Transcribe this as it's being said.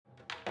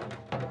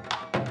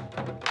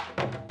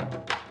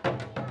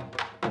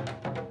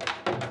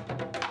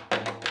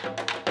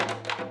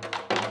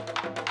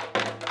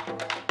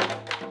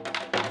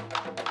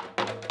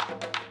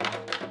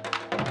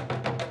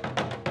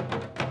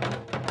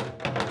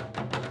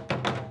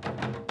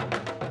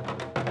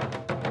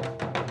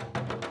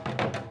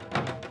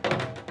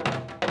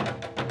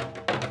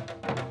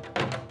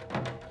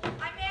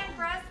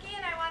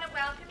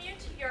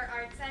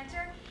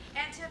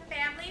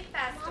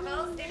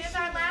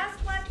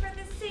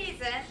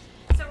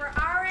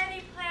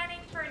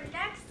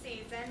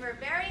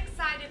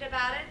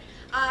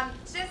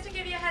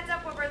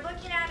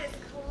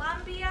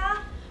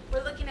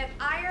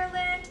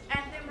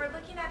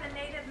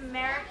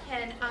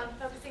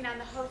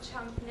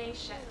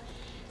combination.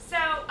 So,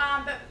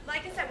 but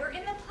like I said, we're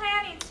in the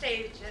planning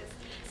stages.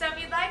 So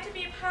if you'd like to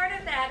be a part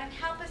of that and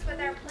help us with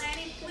our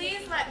planning,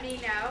 please let me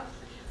know.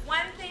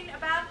 One thing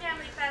about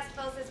family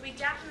festivals is we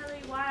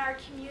definitely want our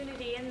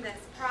community in this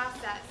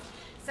process.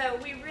 So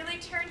we really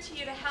turn to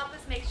you to help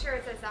us make sure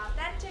it's as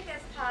authentic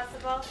as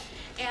possible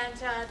and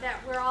that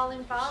we're all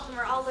involved and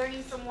we're all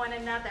learning from one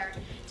another.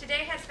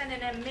 Today has been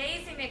an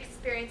amazing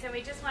experience, and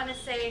we just want to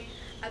say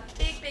a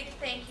big, big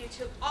thank you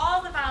to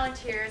all the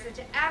volunteers and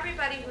to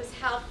everybody who's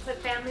helped put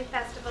family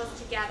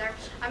festivals together.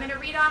 I'm going to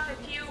read off a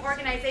few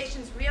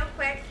organizations real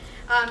quick.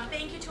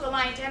 Thank you to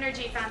Alliant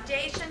Energy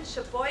Foundation,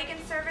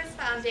 Sheboygan Service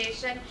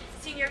Foundation,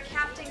 Senior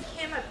Captain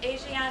Kim of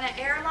Asiana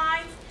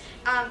Airlines,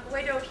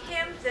 Wei-Do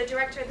Kim, the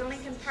director of the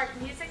Lincoln Park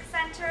Music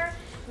Center,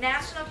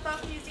 National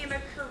Folk Museum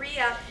of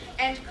Korea,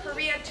 and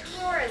Korea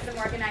Tourism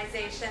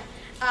Organization.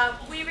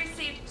 We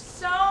received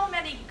so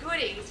many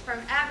goodies from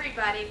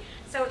everybody,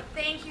 so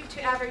thank you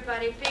to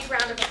everybody. Big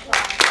round of applause.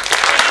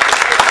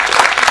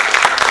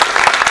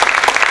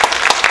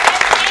 And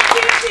thank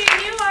you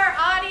to you, our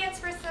audience,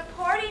 for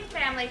supporting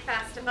family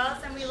festivals,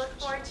 and we look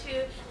forward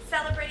to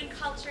celebrating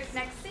cultures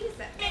next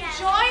season.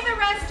 Enjoy the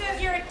rest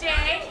of your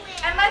day,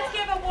 and let's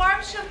give a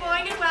warm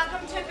Sheboygan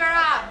welcome to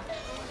Garab.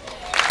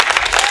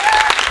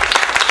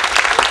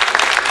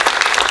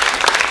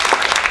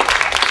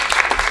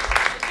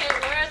 Okay,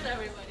 where's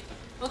everybody?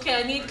 Okay,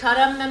 I need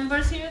Karam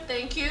members here.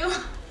 Thank you.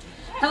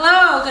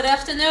 Hello, good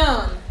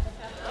afternoon.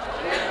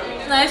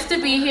 It's nice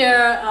to be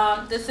here.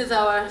 This is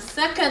our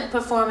second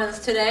performance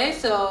today,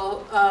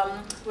 so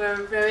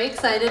we're very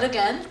excited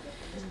again.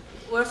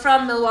 We're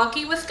from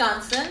Milwaukee,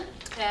 Wisconsin,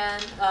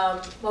 and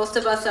most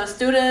of us are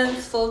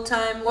students,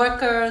 full-time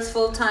workers,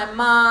 full-time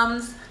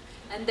moms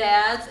and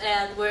dads,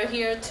 and we're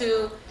here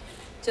to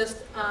just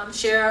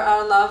share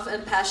our love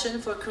and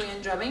passion for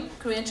Korean drumming.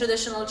 Korean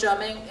traditional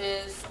drumming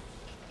is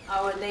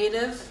our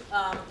native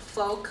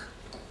folk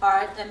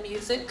art and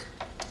music,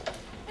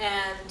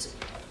 and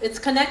it's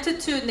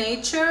connected to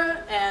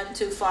nature and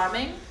to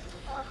farming.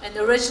 And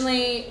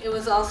originally it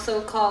was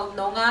also called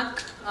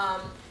nongak,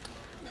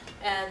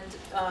 and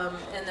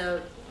in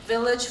a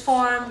village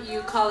form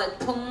you call it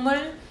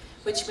pungmul,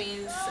 which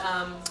means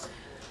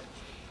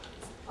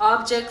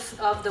objects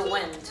of the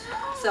wind.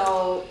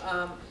 So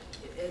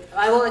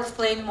I will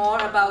explain more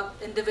about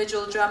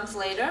individual drums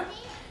later,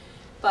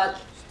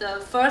 but the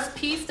first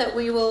piece that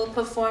we will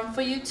perform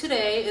for you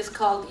today is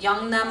called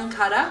Yeongnam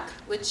Karak,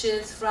 which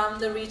is from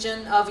the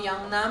region of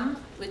Yeongnam,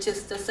 which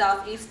is the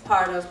southeast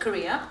part of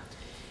Korea.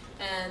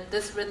 And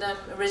this rhythm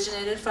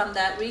originated from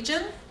that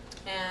region,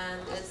 and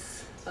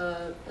it's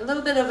a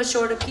little bit of a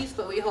shorter piece,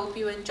 but we hope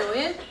you enjoy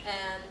it,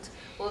 and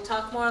we'll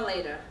talk more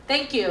later.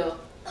 Thank you.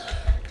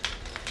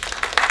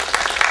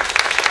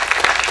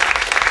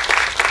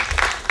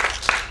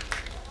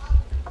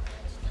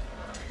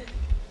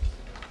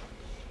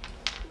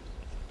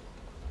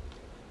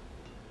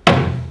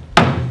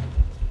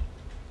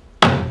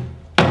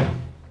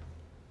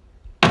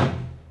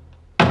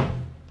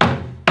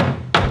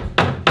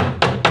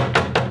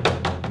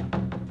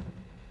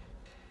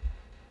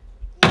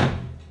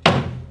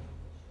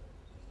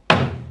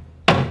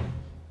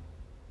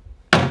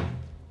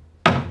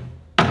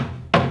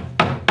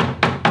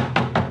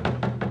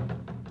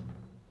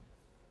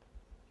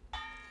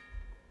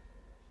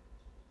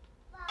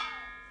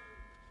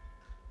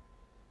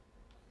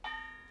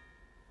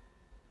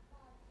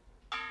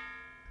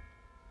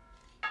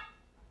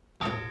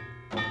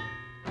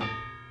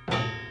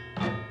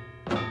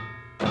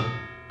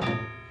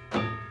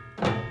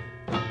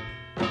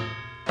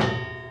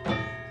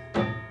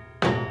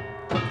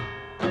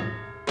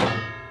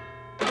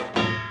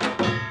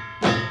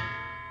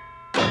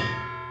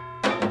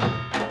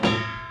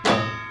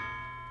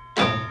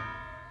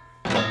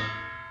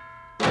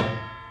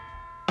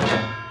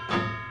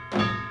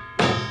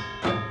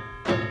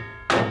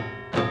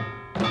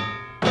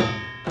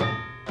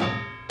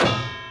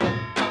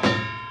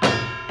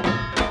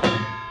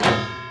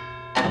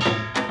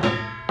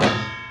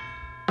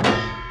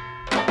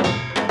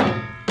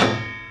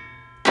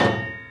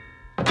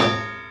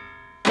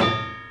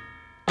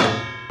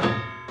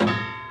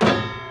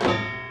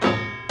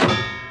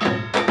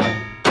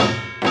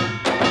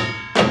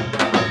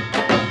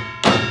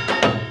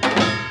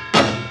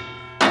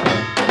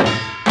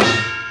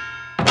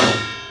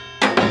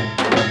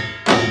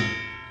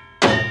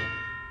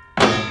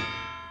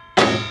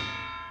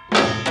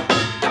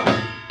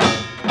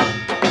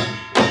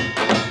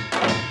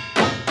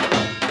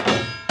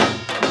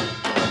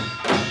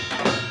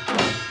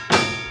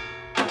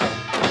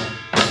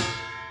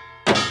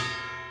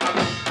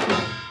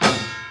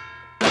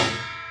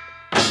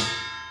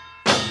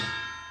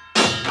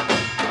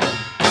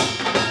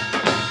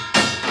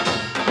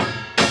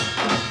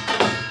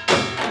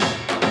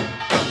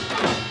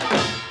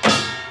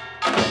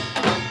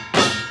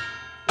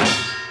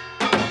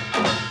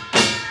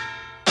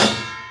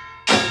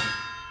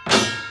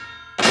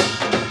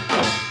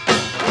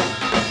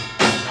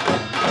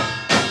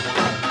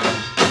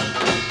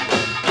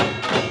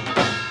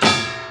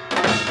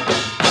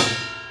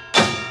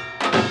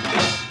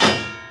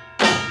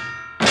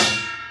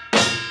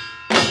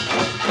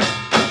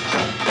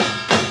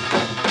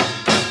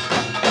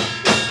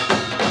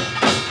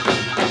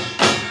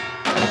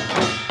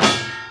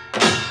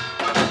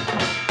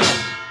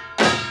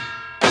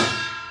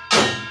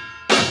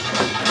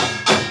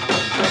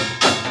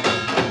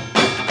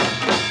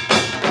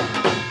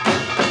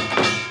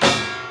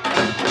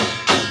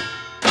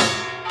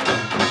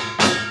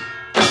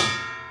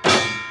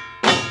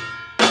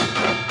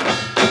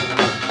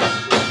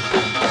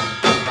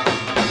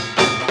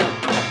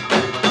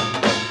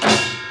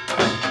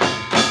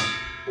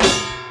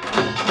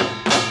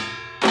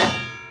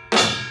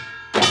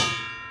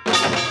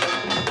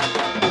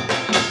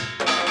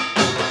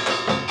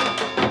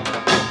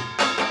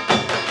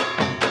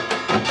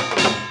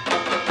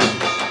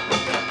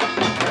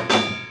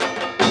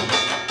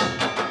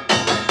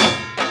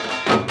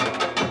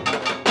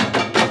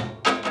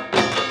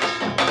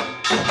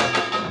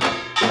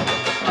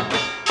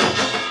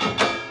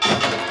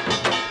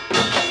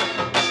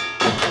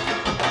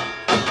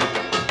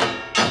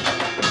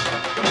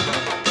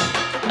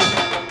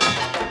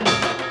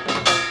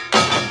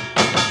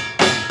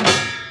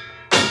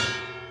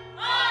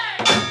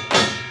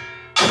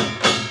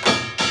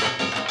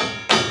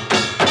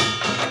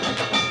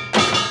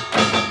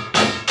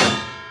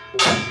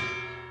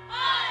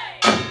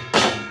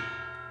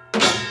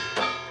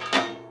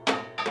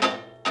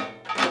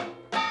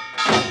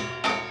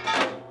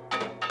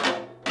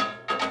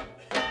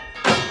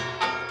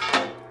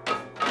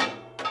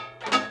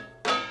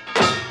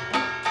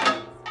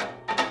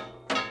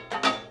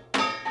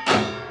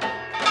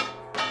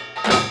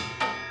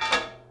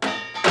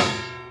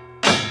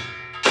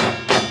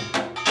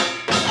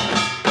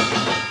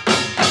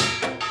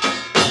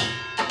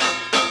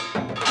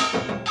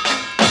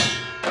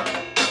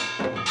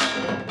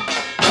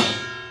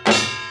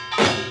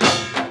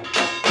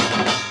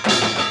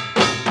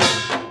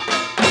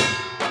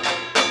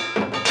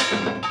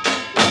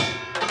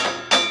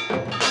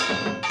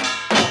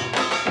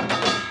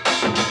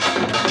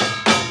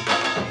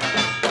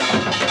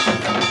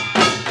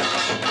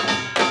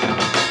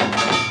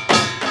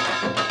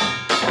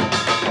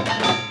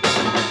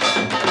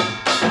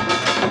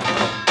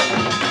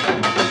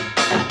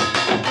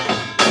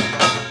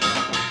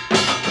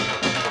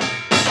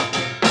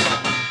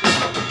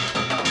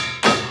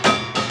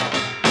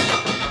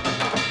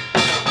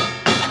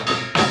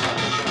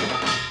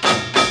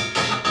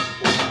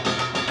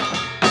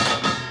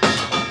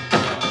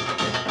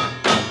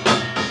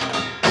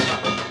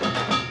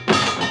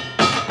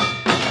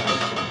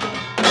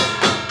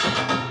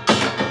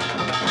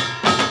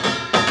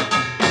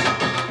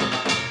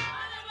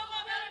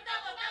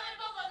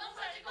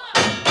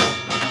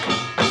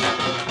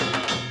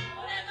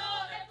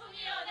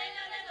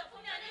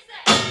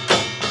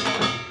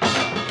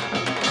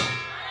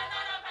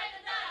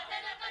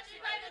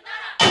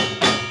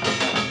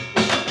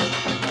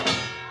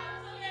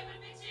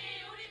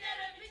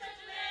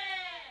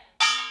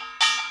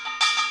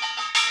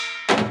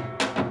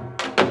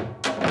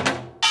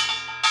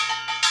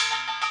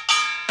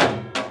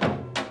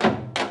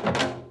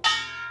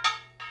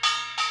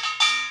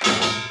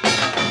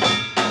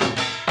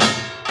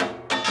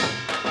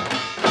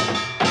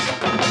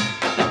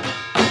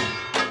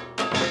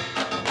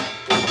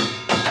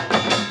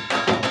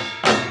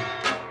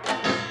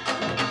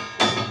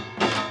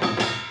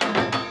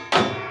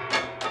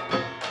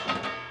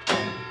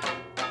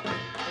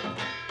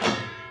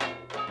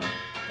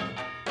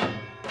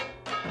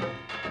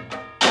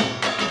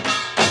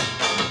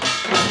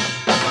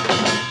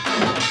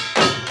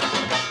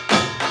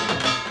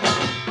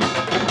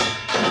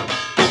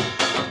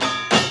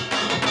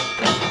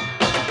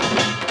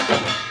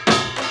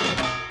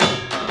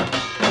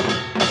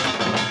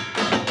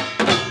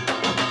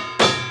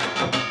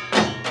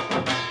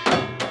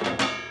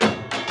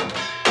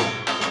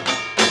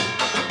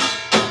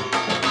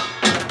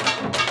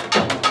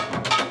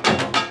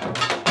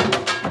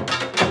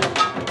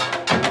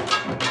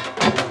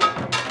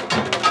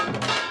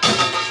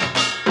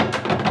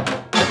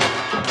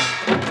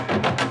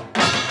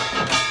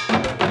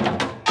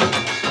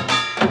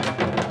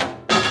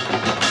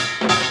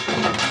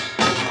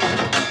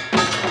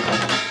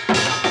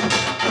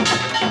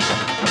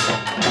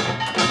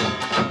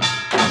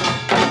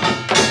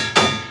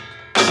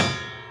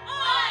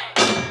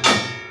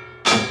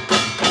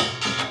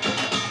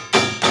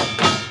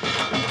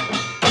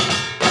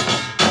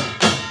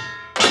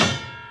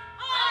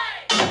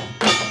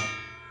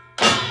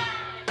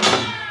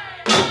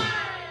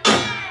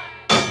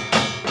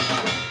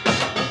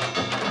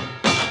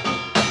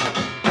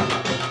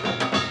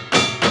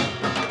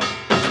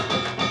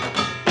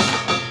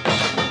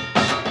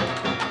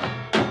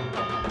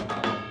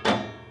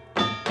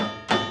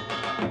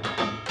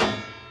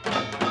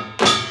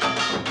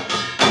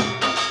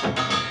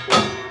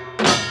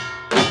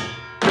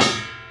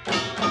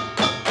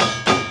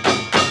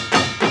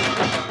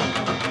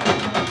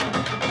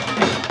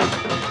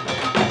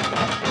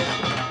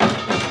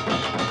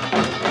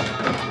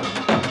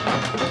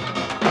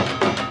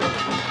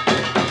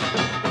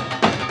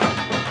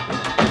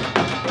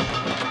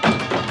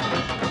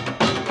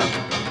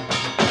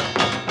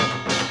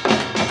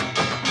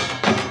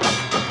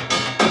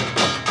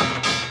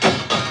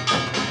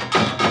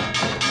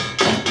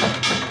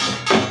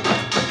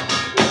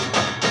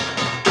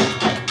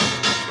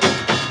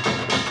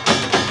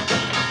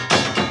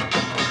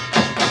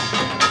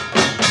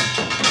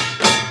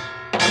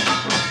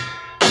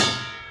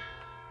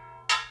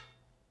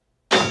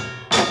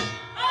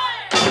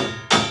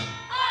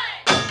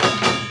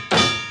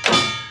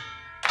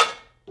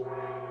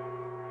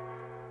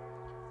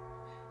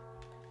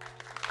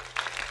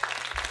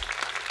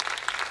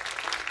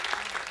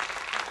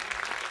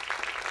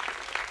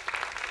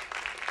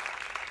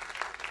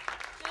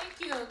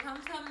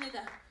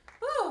 감사합니다.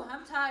 Whew,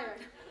 I'm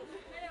tired.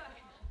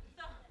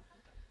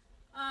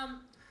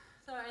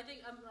 Sorry, I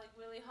think I'm like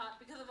really hot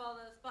because of all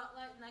the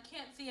spotlight, and I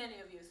can't see any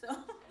of you. So,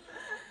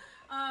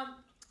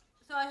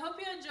 so I hope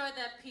you enjoyed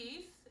that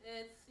piece.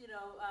 It's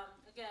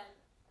again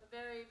a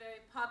very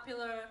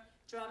popular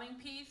drumming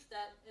piece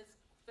that is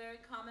very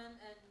common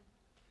in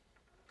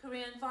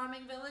Korean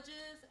farming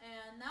villages,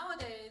 and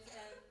nowadays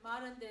in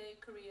modern day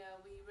Korea,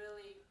 we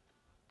really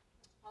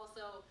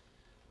also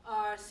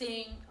are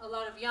seeing a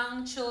lot of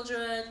young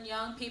children,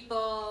 young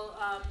people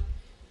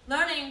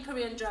learning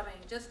Korean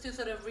drumming just to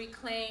sort of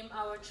reclaim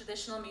our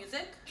traditional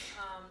music.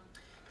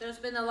 There's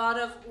been a lot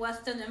of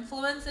Western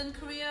influence in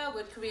Korea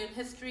with Korean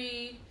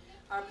history,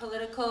 our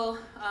political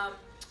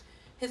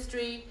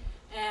history,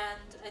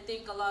 and I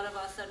think a lot of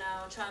us are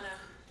now trying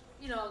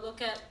to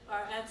look at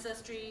our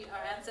ancestry,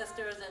 our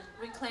ancestors, and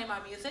reclaim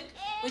our music,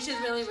 which is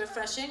really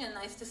refreshing and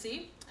nice to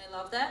see. I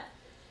love that.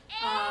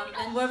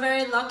 And we're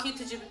very lucky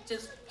to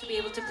just to be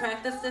able to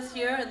practice this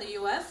here in the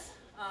U.S.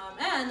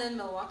 And in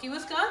Milwaukee,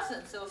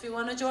 Wisconsin. So if you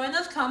want to join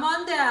us, come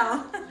on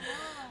down.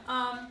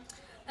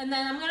 And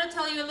then I'm going to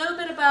tell you a little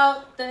bit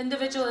about the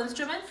individual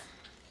instruments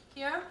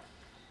here.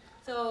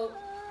 So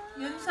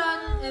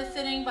Yun-sun is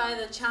sitting by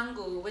the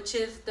changu, which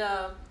is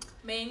the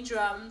main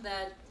drum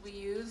that we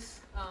use.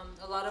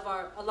 A lot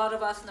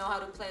of us know how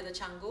to play the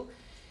changu.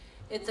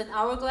 It's an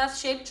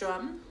hourglass-shaped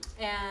drum,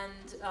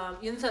 and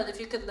Yun-sun, if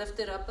you could lift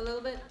it up a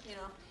little bit,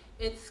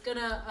 it's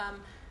gonna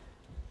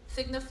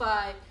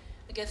signify,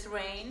 I guess,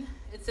 rain.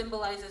 It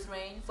symbolizes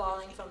rain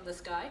falling from the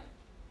sky.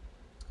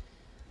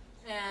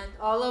 And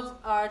all of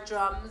our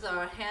drums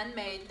are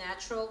handmade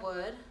natural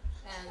wood,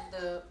 and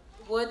the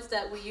woods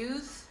that we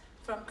use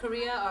from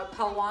Korea are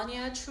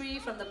palwania tree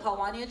from the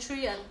palwania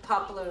tree and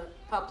poplar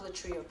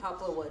tree or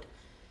poplar wood.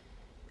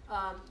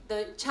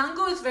 The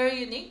changu is very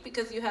unique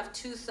because you have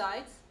two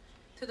sides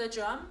to the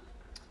drum,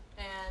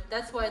 and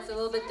that's why it's a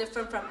little bit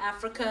different from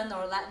African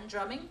or Latin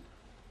drumming.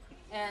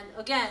 And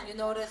again, you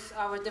notice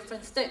our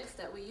different sticks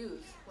that we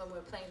use when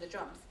we're playing the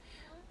drums.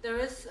 There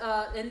is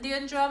an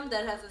Indian drum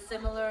that has a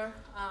similar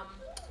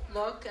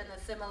look and a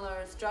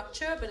similar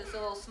structure, but it's a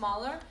little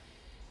smaller.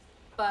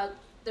 But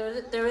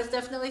there is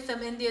definitely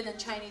some Indian and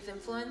Chinese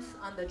influence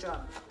on the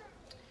drum.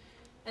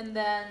 And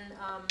then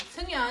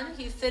Seungyeon,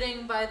 he's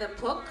sitting by the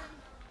puk,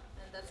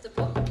 and that's the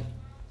puk.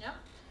 Yeah.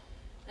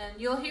 And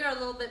you'll hear a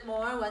little bit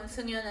more when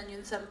Seungyeon and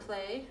Yun-sun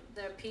play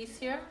their piece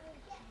here.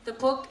 The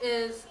puk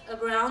is a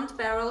round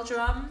barrel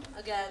drum,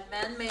 again,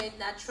 man-made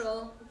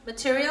natural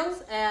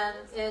materials, and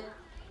it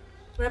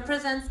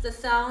represents the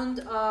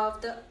sound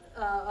of the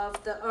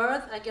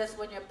earth. I guess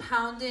when you're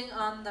pounding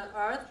on the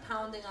earth,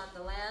 pounding on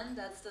the land,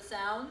 that's the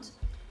sound.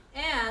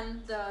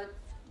 And the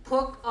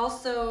puk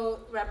also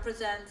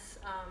represents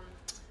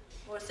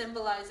or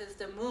symbolizes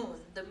the moon.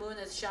 The moon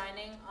is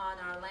shining on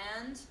our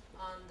land,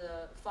 on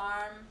the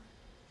farm.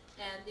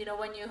 And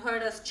when you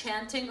heard us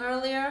chanting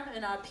earlier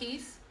in our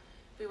piece,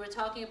 we were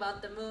talking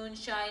about the moon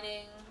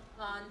shining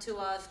onto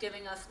us,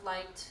 giving us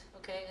light,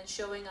 okay, and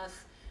showing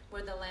us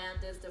where the land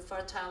is, the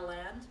fertile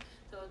land.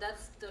 So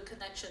that's the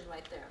connection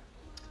right there.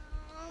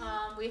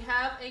 We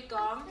have a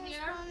gong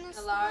here,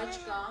 a large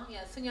gong.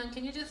 Yeah, Seungyeon,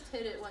 can you just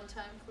hit it one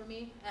time for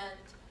me? And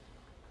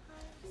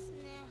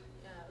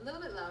yeah, a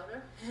little bit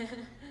louder.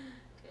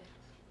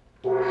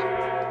 Okay.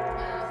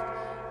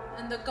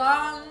 And the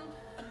gong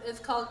is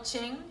called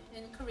ching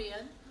in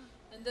Korean.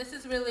 And this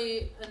is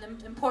really an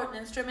important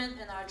instrument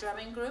in our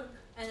drumming group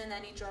and in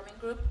any drumming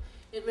group.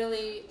 It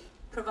really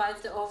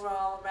provides the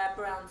overall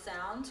wraparound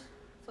sound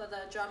for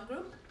the drum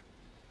group.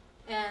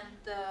 And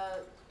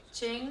the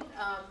ching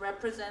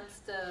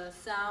represents the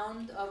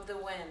sound of the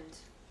wind.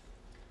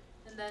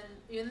 And then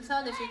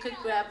Yun-sun, if you could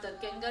grab the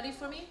gengari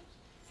for me.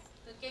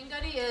 The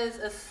gengari is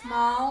a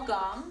small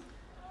gong.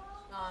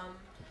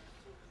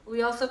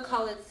 We also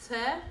call it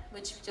se,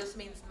 which just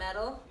means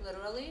metal,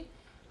 literally.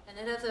 And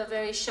it has a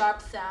very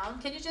sharp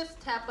sound. Can you just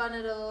tap on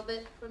it a little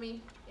bit for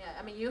me? Yeah,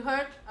 I mean, you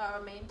heard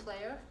our main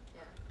player.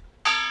 Yeah.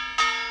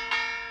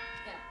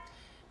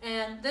 Yeah.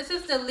 And this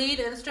is the lead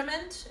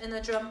instrument in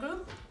the drum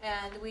group.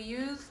 And we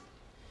use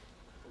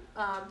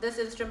this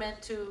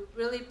instrument to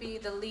really be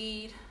the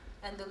lead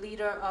and the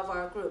leader of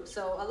our group.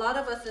 So a lot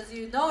of us, as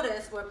you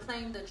notice, we're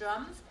playing the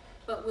drums,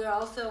 but we're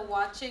also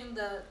watching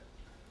the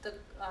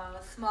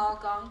small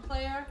gong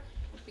player,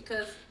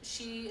 because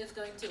she is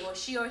going to, or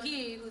she or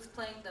he who's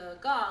playing the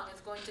gong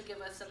is going to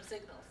give us some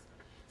signals.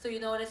 So you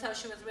notice how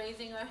she was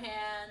raising her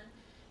hand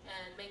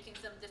and making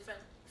some different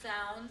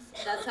sounds.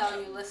 That's how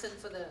you listen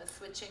for the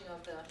switching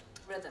of the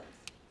rhythms.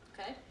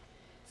 Okay?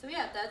 So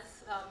yeah,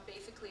 that's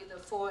basically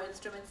the 4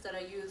 instruments that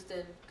are used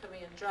in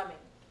Korean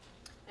drumming.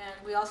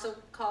 And we also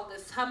call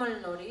this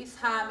사물놀이.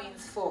 사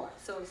means 4.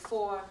 So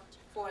 4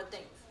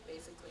 things,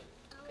 basically.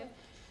 Okay?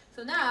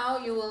 So now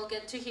you will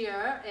get to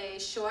hear a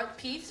short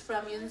piece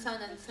from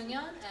Yun-sun and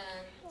Seungyeon,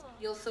 and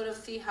you'll sort of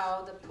see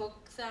how the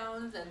puk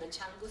sounds and the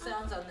changu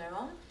sounds on their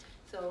own.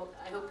 So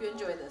I hope you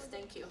enjoy this.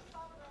 Thank you.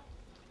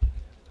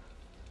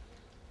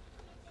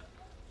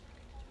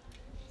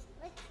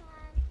 Which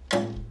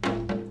one?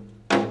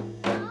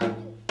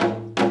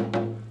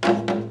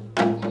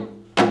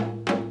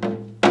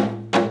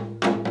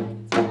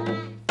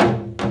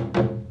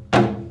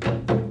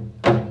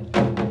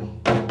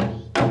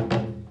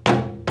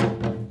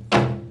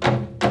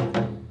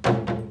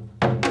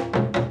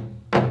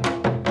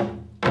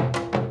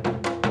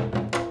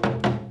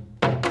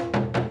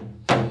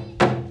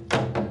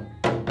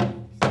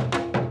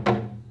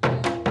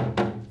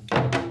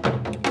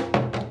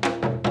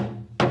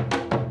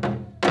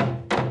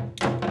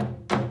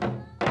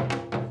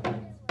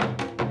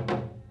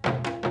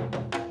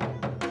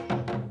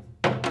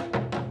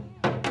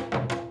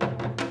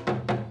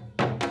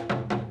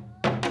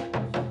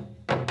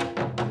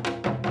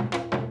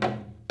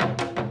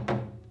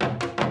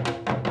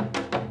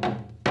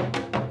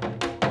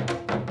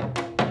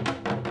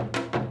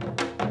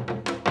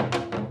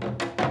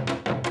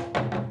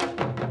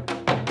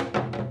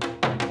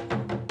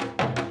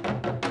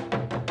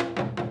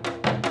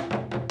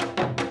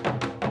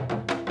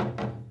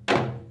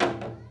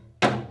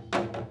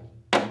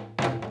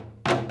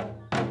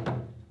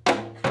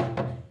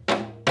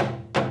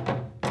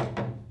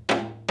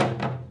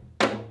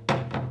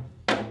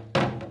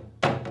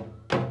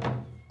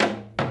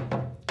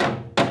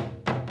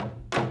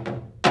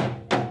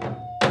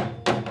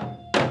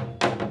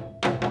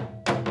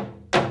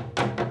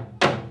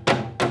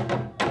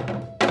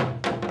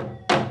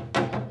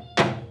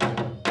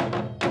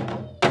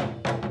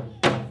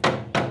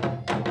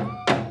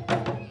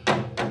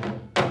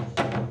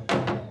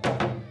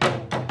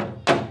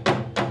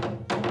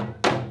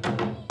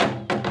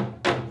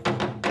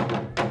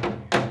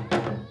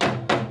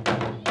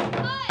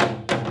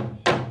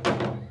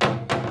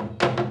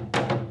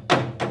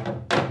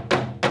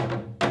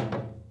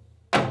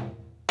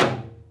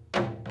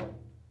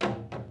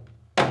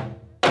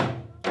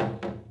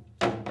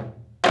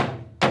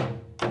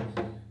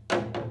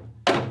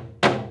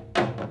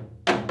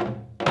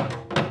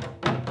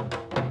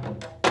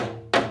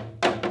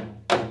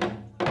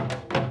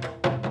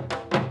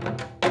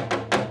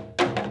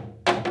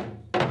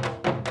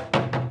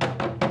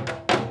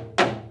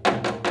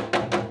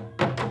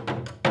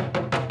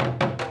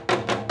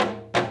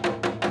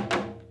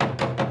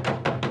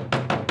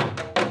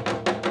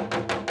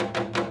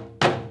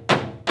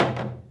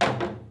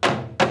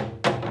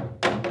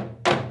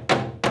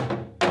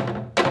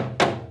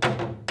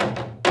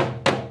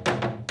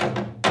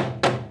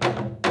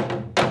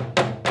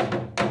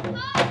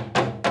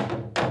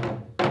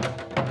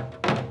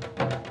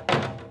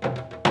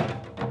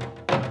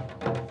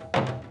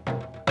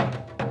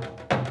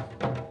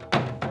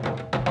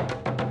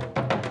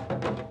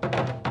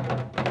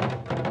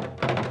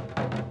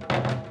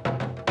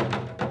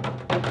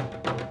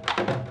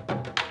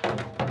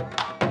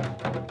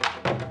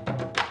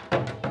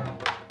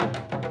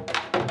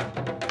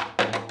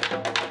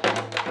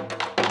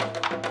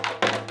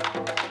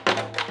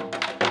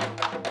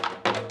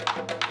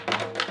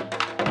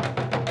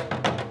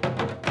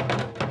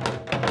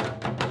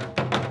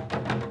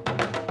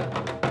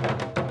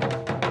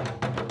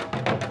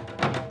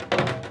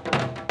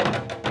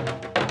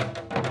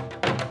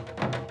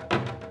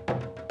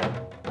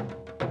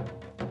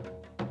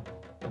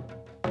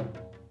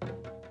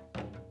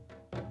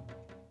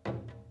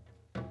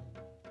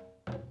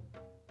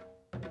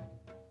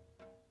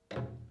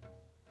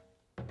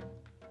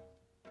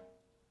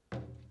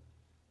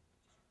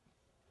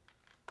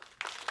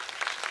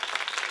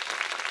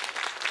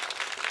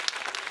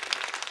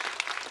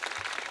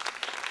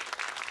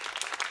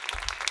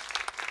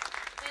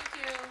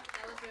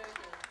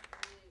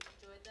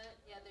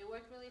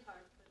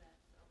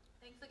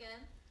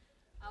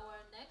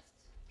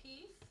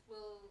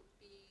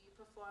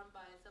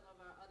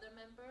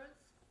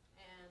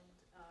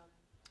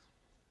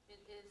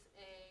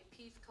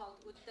 called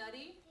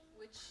Uttari,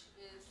 which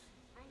is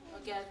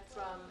again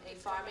from a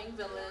farming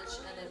village,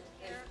 and it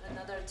is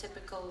another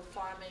typical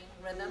farming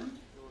rhythm.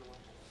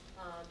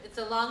 It's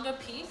a longer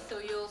piece, so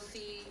you'll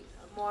see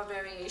more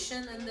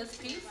variation in this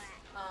piece.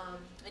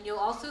 And you'll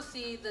also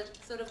see the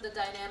sort of the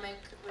dynamic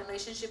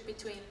relationship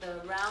between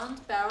the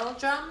round barrel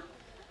drum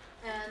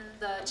and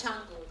the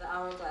changu, the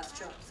hourglass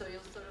drum. So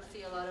you'll sort of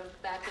see a lot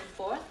of back and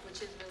forth,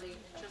 which is really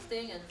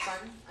interesting and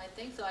fun, I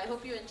think. So I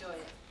hope you enjoy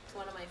it. It's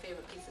one of my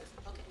favorite pieces.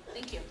 Okay,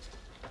 thank you.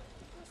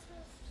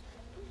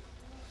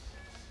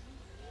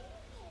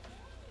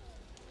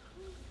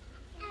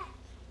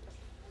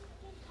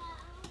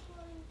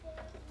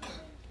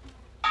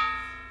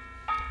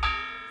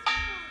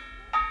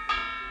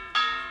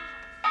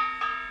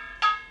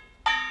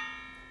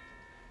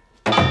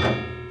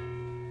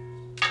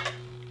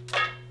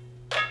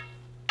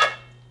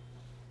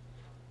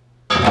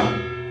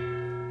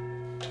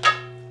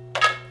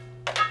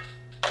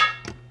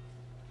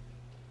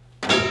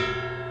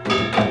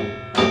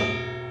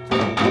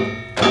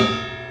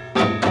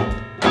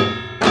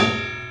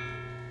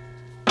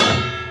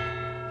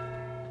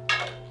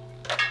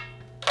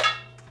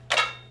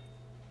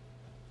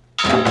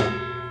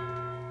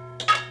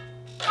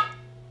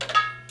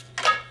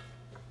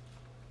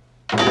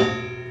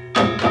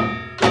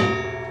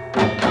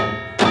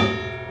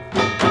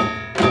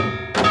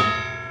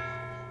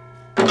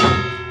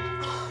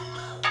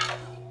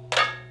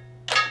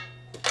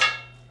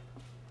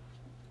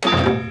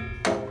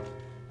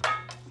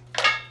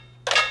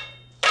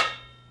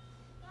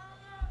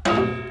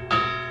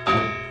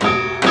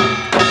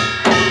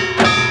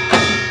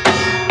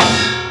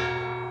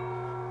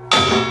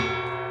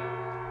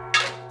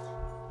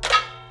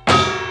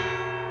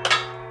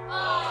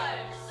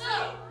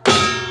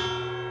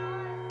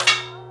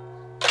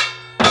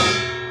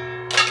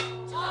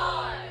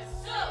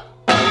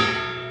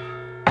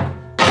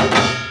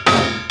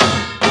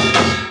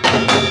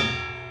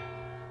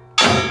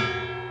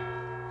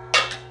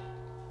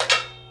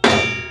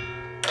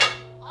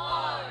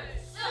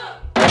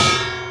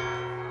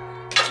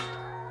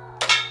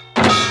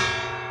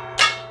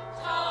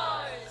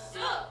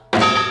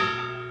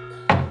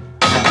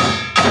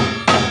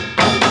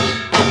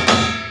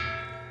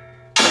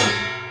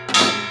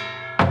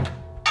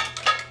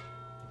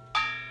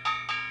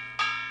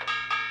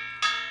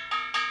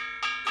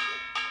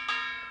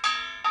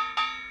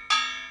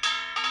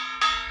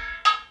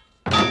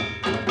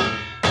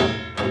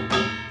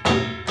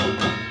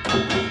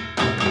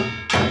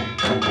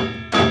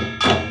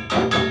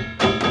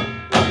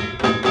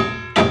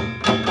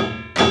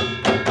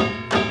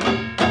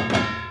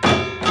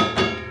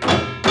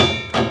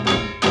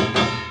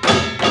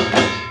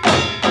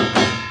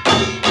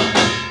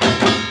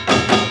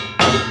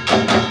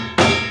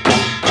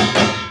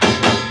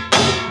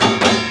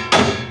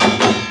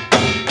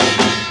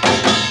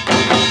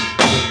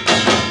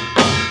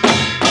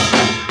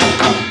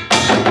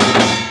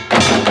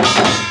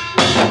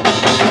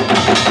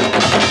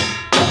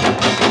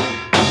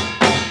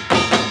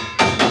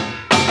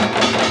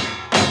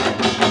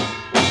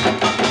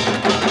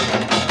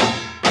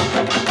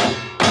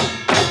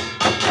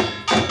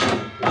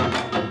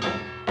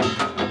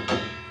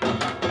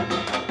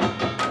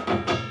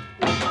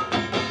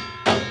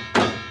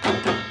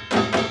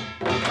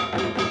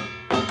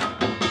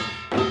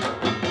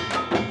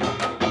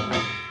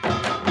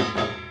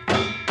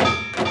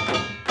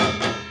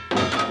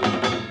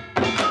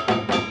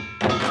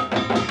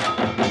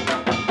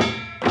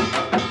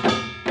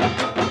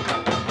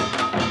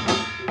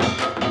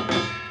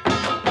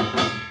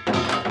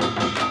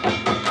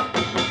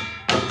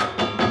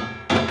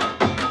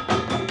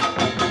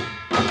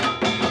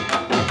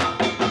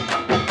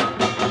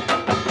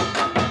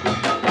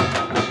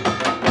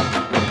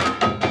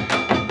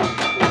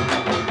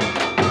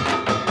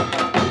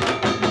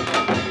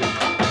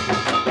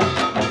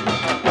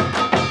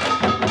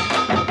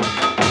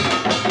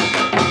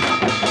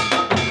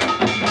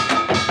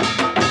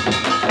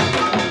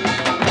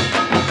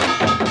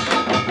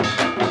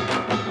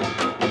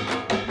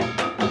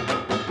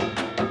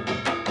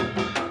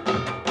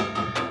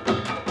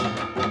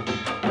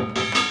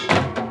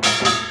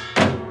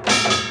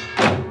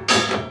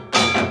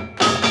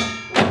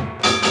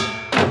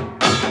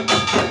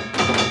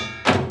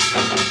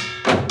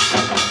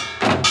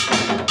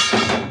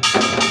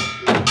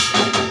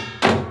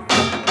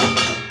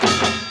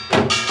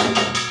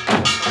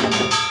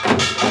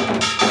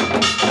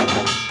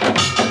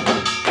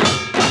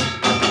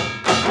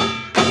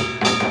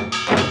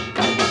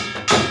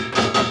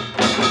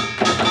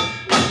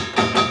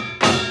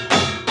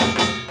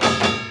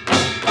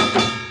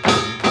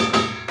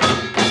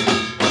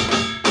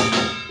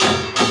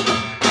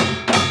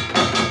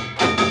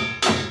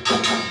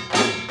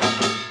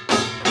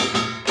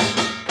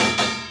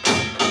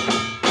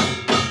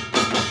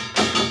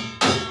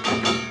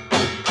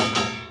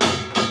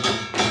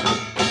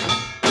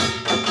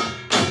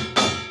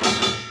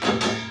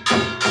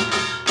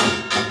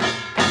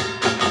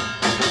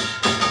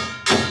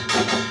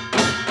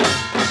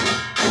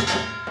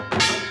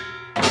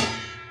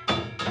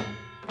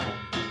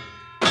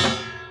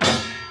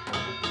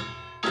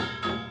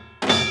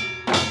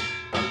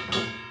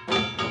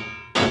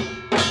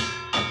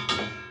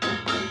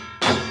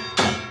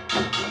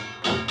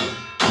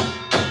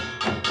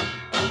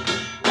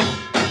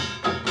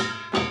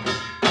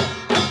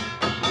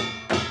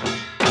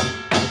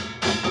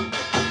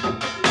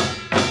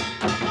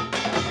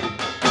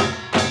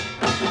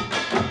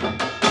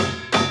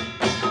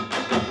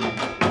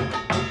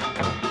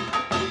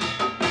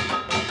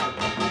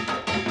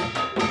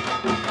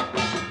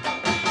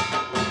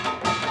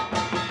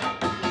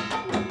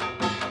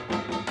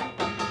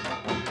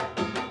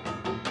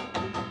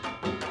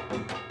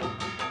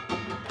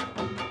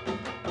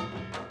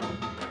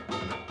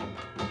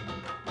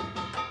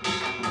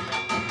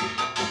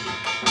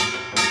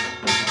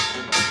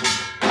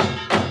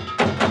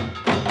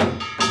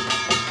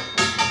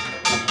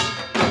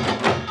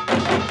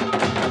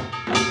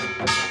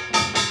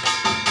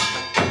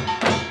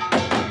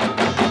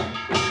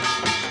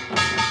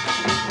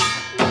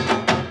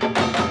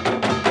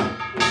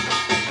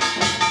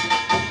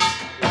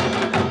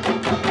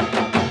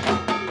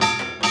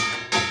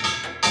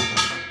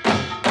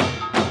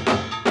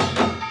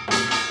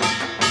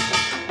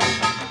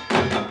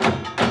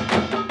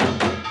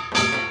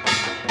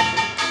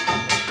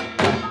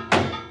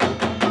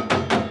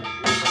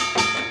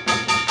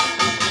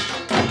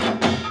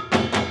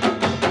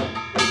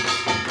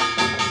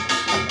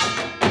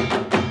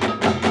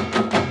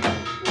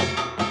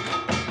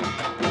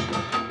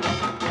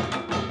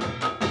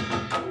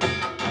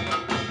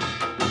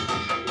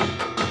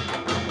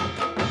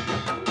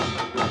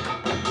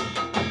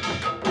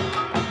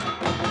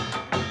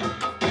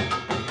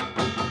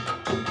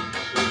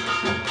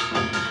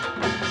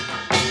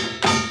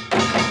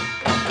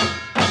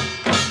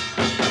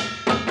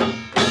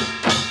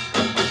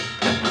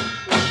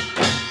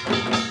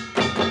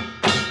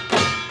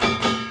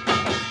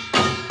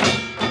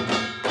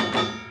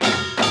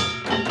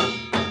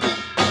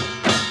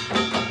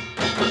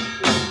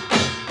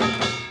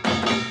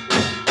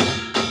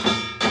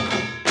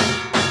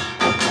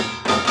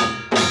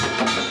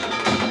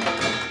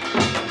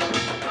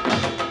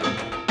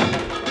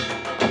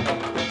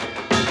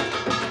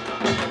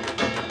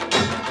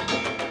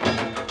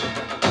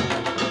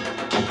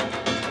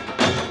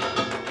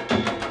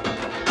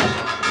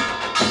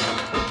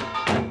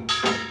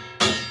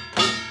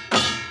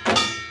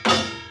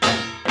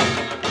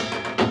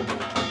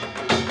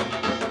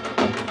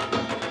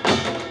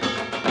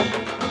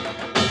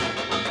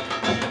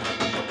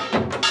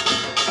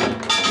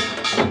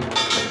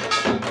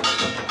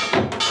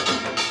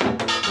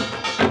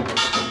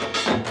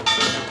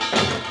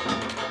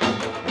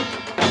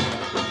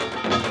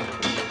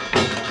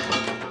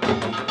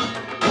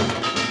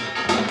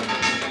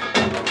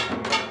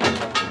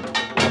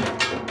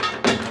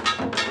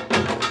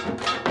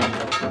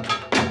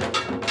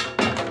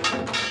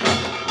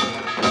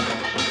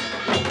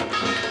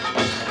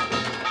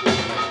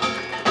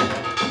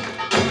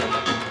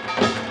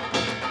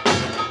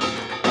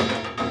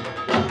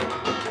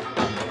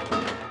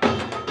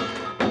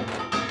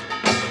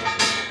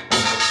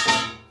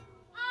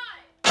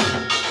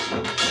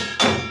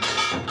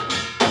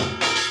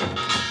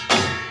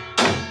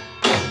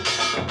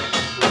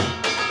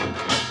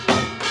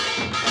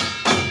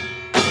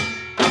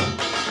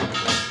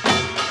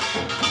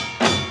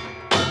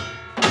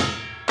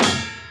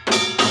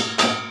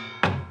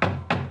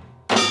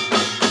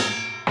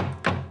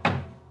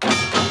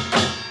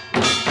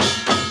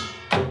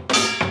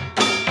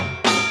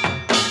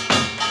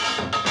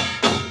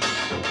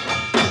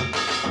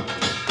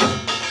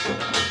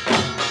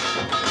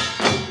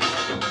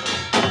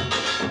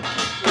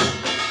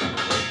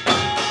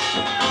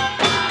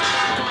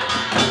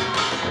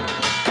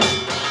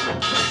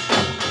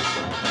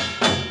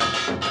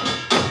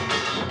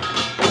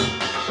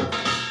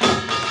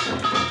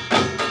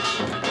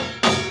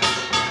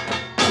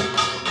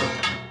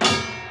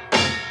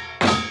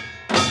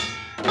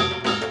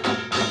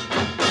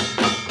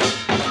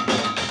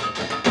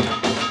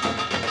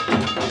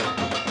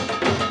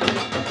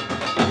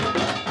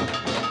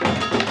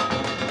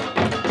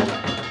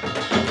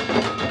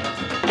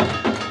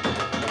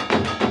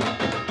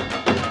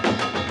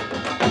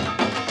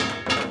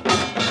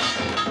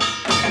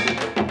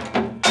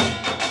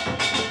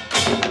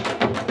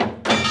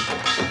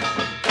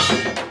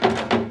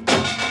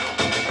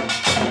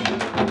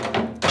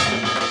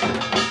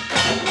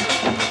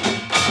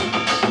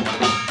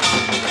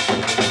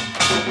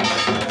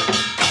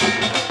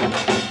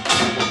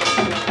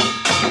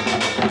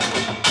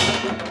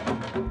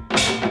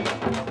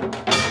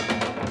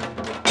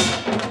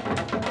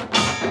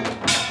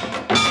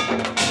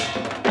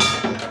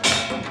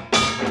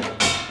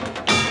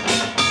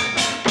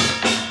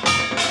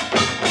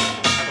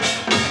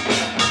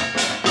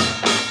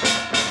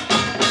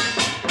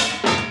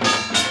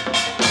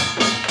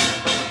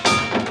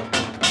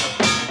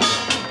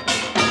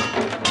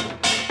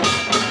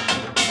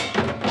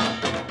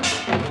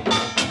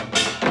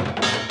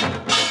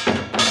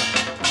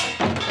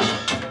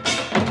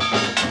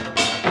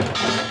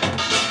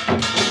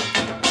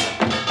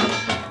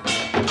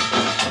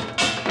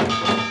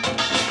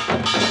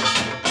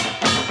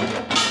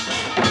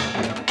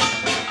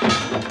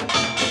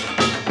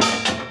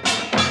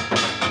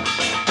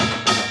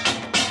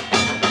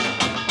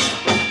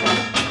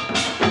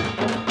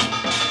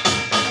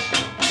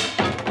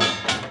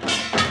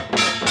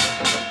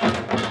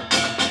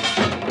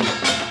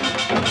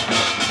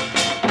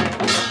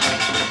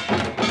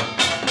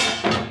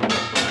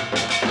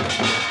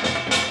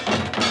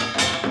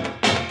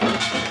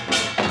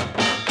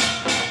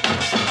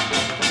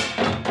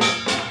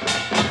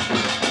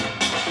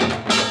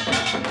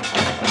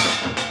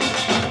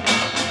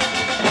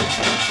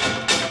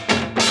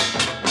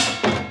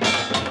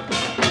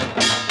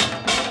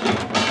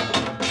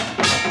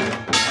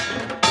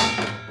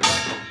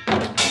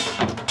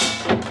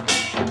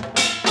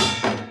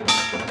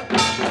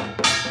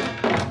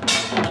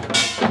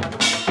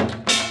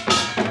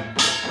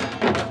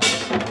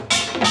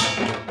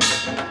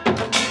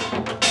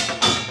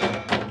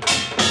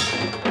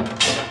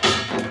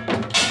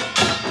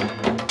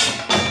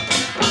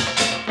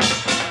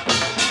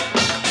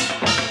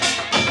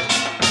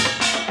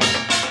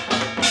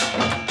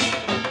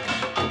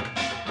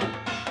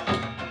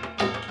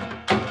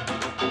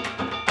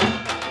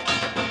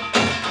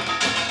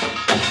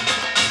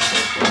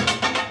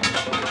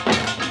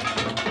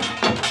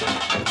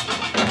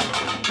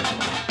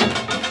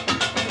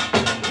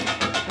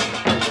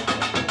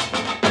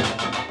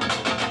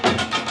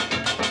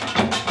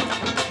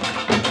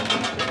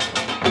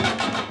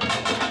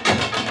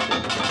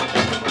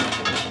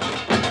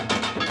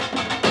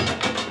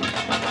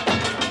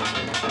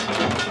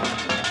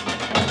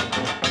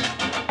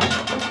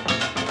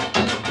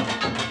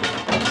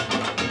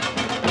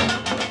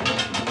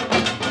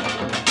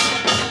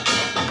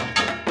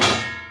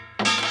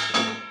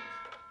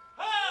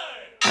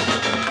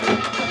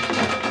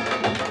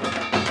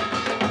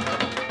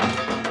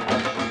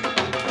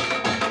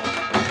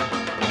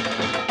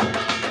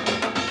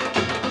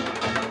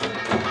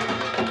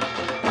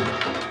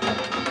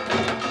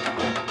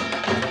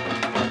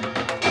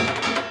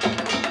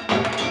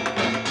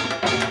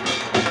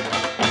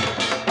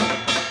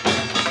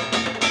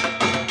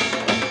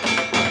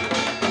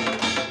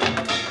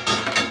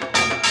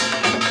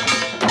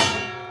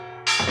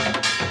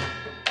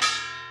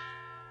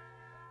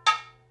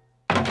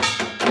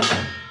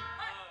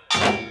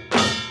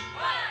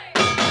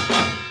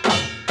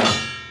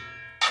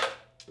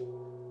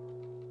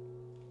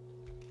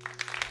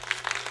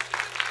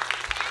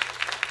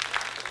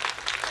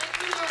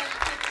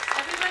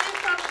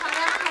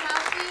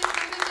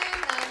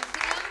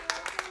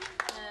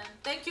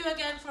 you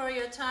again for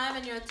your time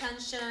and your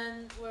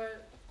attention. We're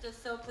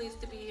just so pleased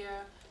to be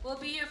here. We'll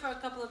be here for a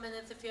couple of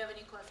minutes if you have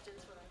any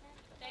questions for us.